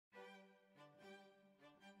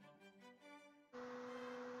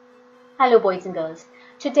Hello boys and girls.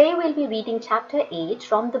 Today we'll be reading chapter 8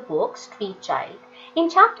 from the book Street Child.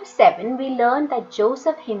 In chapter 7 we learned that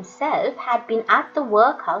Joseph himself had been at the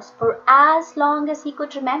workhouse for as long as he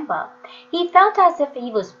could remember. He felt as if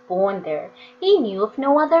he was born there. He knew of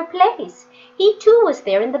no other place. He too was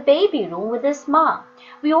there in the baby room with his ma.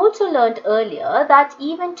 We also learned earlier that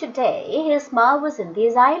even today his ma was in the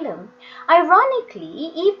asylum.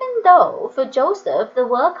 Ironically, even though for Joseph the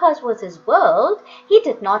workhouse was his world, he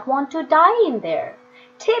did not want to die in there.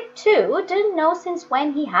 Tip, too, didn't know since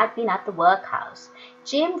when he had been at the workhouse.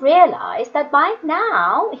 Jim realized that by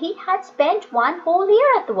now he had spent one whole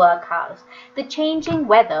year at the workhouse. The changing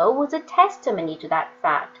weather was a testimony to that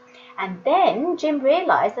fact. And then Jim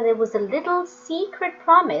realized that there was a little secret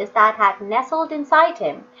promise that had nestled inside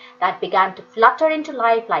him that began to flutter into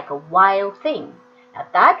life like a wild thing. Now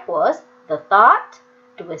that was the thought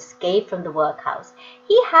to escape from the workhouse.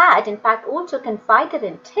 He had in fact also confided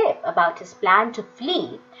in Tip about his plan to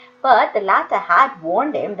flee, but the latter had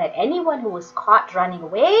warned him that anyone who was caught running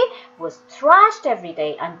away was thrashed every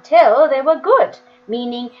day until they were good,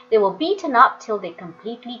 meaning they were beaten up till they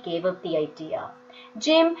completely gave up the idea.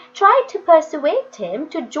 Jim tried to persuade Tim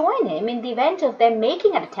to join him in the event of them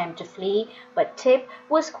making an attempt to flee, but Tip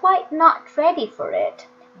was quite not ready for it.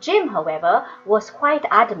 Jim, however, was quite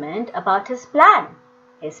adamant about his plan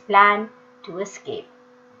to escape.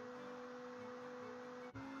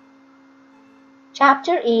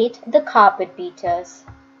 Chapter 8 The Carpet Beaters.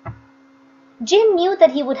 Jim knew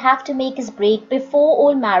that he would have to make his break before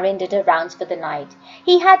old Marin did her rounds for the night.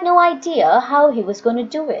 He had no idea how he was going to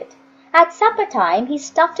do it. At supper time, he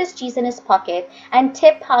stuffed his cheese in his pocket and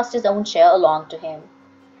Tip passed his own share along to him.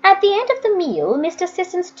 At the end of the meal, Mr.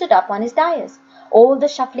 Sisson stood up on his dais. All the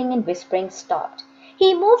shuffling and whispering stopped.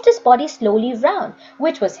 He moved his body slowly round,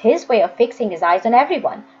 which was his way of fixing his eyes on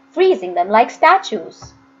everyone, freezing them like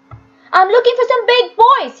statues. "I'm looking for some big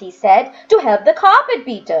boys," he said, "to help the carpet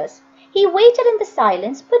beaters." He waited in the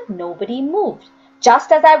silence, but nobody moved.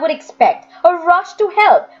 Just as I would expect, a rush to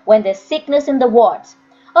help when there's sickness in the wards.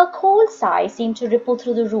 A cold sigh seemed to ripple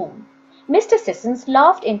through the room. Mr. Sissons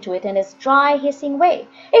laughed into it in his dry, hissing way.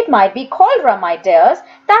 "It might be cholera, my dears.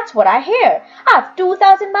 That's what I hear. I've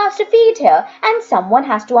 2,000 mouths to feed here, and someone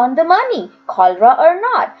has to earn the money, cholera or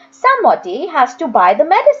not. Somebody has to buy the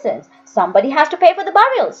medicines. Somebody has to pay for the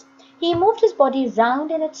burials." He moved his body round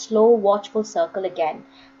in its slow, watchful circle again.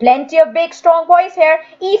 "Plenty of big, strong boys here,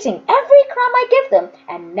 eating every crumb I give them,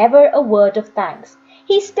 and never a word of thanks."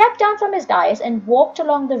 He stepped down from his dais and walked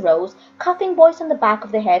along the rows, cuffing boys on the back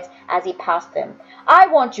of their heads as he passed them. "I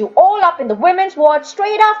want you all up in the women's ward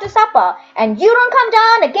straight after supper, and you don't come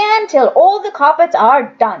down again till all the carpets are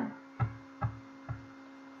done."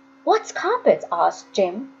 "What's carpets?" asked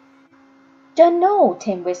Jim. "Dunno,"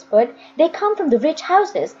 Tim whispered. "They come from the rich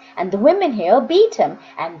houses, and the women here beat 'em,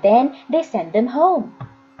 and then they send them home."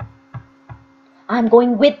 "I'm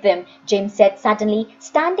going with them," Jim said suddenly,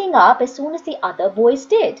 standing up as soon as the other boys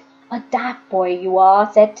did. "A daft boy you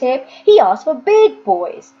are," said Tip. "He asked for big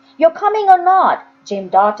boys." "You're coming or not?" Jim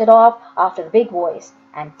darted off after the big boys,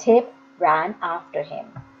 and Tip ran after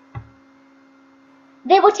him.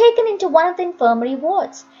 They were taken into one of the infirmary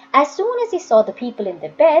wards. As soon as he saw the people in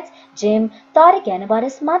their beds, Jim thought again about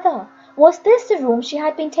his mother. Was this the room she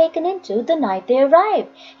had been taken into the night they arrived?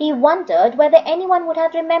 He wondered whether anyone would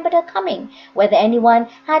have remembered her coming, whether anyone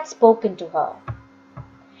had spoken to her.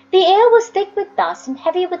 The air was thick with dust and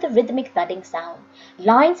heavy with a rhythmic thudding sound.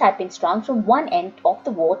 Lines had been strung from one end of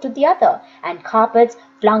the ward to the other, and carpets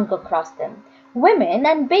flung across them. Women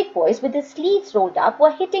and big boys with their sleeves rolled up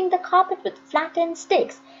were hitting the carpet with flattened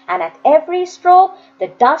sticks, and at every stroke the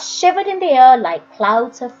dust shivered in the air like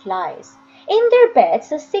clouds of flies. In their beds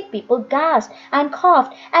the sick people gasped and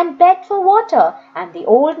coughed and begged for water, and the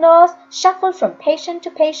old nurse shuffled from patient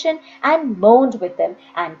to patient and moaned with them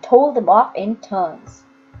and told them off in turns.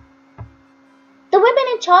 The women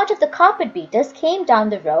in charge of the carpet beaters came down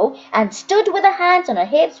the row and stood with their hands on their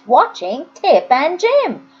hips watching Tip and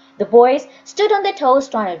Jim. The boys stood on their toes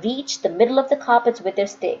trying to reach the middle of the carpets with their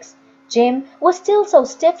sticks. Jim was still so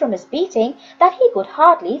stiff from his beating that he could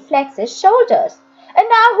hardly flex his shoulders. "And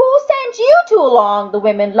now who sent you two along?" the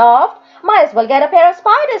women laughed. "Might as well get a pair of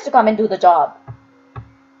spiders to come and do the job."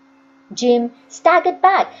 Jim staggered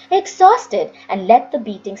back, exhausted, and let the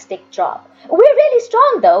beating stick drop. "We're really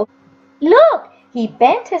strong, though. Look!" He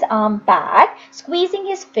bent his arm back, squeezing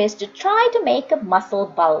his fist to try to make a muscle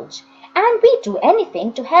bulge. "And we'd do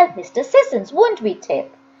anything to help Mr. Sissons, wouldn't we,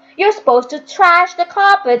 Tip?" "You're supposed to thrash the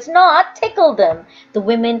carpets, not tickle them." The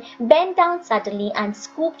women bent down suddenly and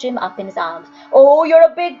scooped Jim up in his arms. "Oh, you're a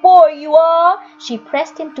big boy, you are." She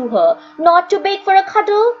pressed him to her. "Not too big for a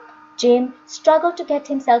cuddle?" Jim struggled to get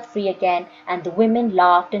himself free again, and the women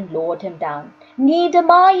laughed and lowered him down. "Need a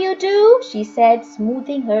ma you do?" she said,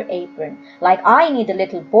 smoothing her apron. "Like I need a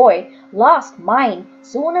little boy. Lost mine.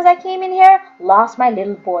 Soon as I came in here, lost my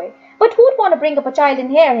little boy. But who'd want to bring up a child in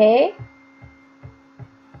here, hey?"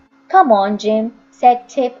 "Come on, Jim," said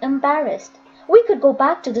Tip, embarrassed. "We could go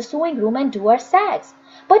back to the sewing room and do our sacks."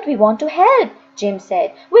 "But we want to help," Jim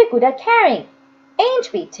said. "We're good at carrying.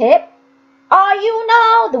 Ain't we, Tip?" "Are you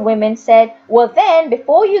now?" the women said. "Well then,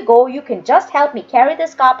 before you go, you can just help me carry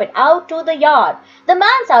this carpet out to the yard. The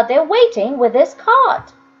man's out there waiting with his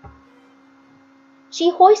cart." She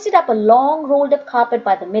hoisted up a long rolled-up carpet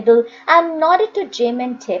by the middle and nodded to Jim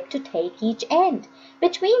and Tip to take each end.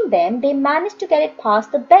 Between them they managed to get it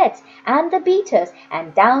past the beds and the beaters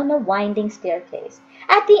and down a winding staircase.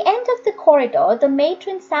 At the end of the corridor the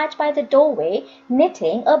matron sat by the doorway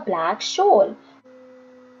knitting a black shawl.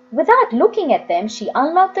 Without looking at them, she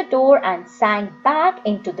unlocked the door and sank back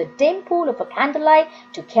into the dim pool of a candlelight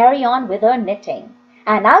to carry on with her knitting.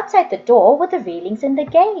 And outside the door were the railings in the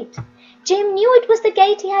gate. Jim knew it was the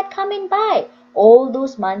gate he had come in by all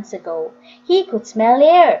those months ago. He could smell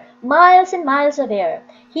air, miles and miles of air.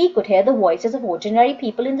 He could hear the voices of ordinary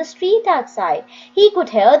people in the street outside. He could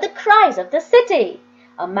hear the cries of the city.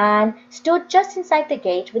 A man stood just inside the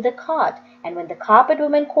gate with a cart, and when the carpet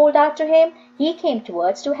woman called out to him, he came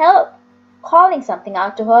towards to help, calling something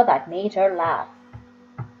out to her that made her laugh.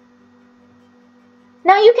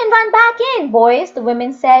 "Now you can run back in, boys," the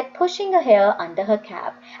woman said, pushing a hair under her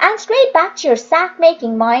cap. "And straight back to your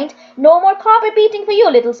sack-making, mind. No more carpet beating for you,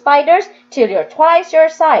 little spiders, till you're twice your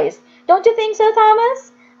size. Don't you think so,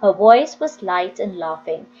 Thomas?" Her voice was light and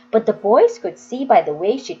laughing, but the boys could see by the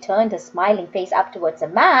way she turned her smiling face up towards the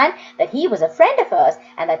man that he was a friend of hers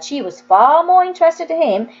and that she was far more interested in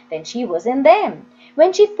him than she was in them.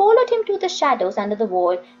 When she followed him to the shadows under the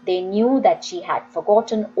wall, they knew that she had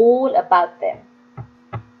forgotten all about them.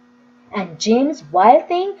 And Jim's wild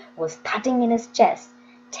thing was thudding in his chest.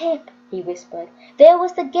 "Tip," he whispered. There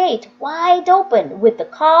was the gate wide open with the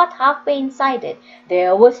cart halfway inside it.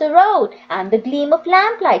 There was the road and the gleam of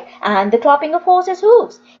lamplight and the clopping of horses'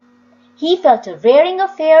 hoofs. He felt a rearing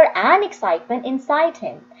of fear and excitement inside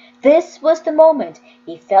him. This was the moment.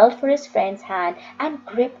 He felt for his friend's hand and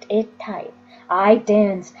gripped it tight. I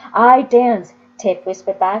daren't, Tip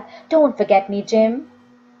whispered back. "Don't forget me, Jim."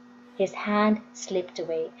 His hand slipped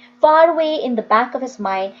away. Far away in the back of his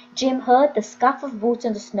mind, Jim heard the scuff of boots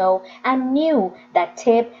on the snow and knew that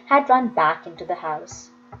Tip had run back into the house.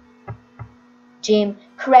 Jim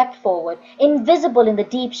crept forward, invisible in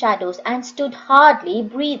the deep shadows, and stood hardly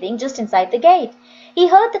breathing just inside the gate. He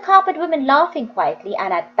heard the carpet women laughing quietly,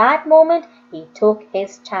 and at that moment he took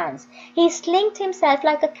his chance. He slinked himself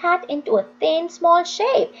like a cat into a thin, small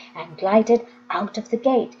shape and glided out of the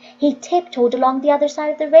gate. He tiptoed along the other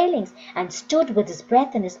side of the railings and stood with his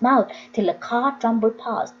breath in his mouth till a cart rumbled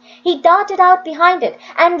past. He darted out behind it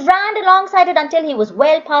and ran alongside it until he was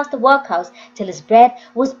well past the workhouse, till his breath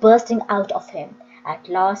was bursting out of him. At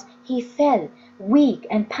last he fell, weak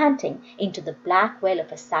and panting, into the black well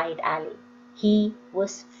of a side alley. He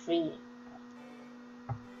was free.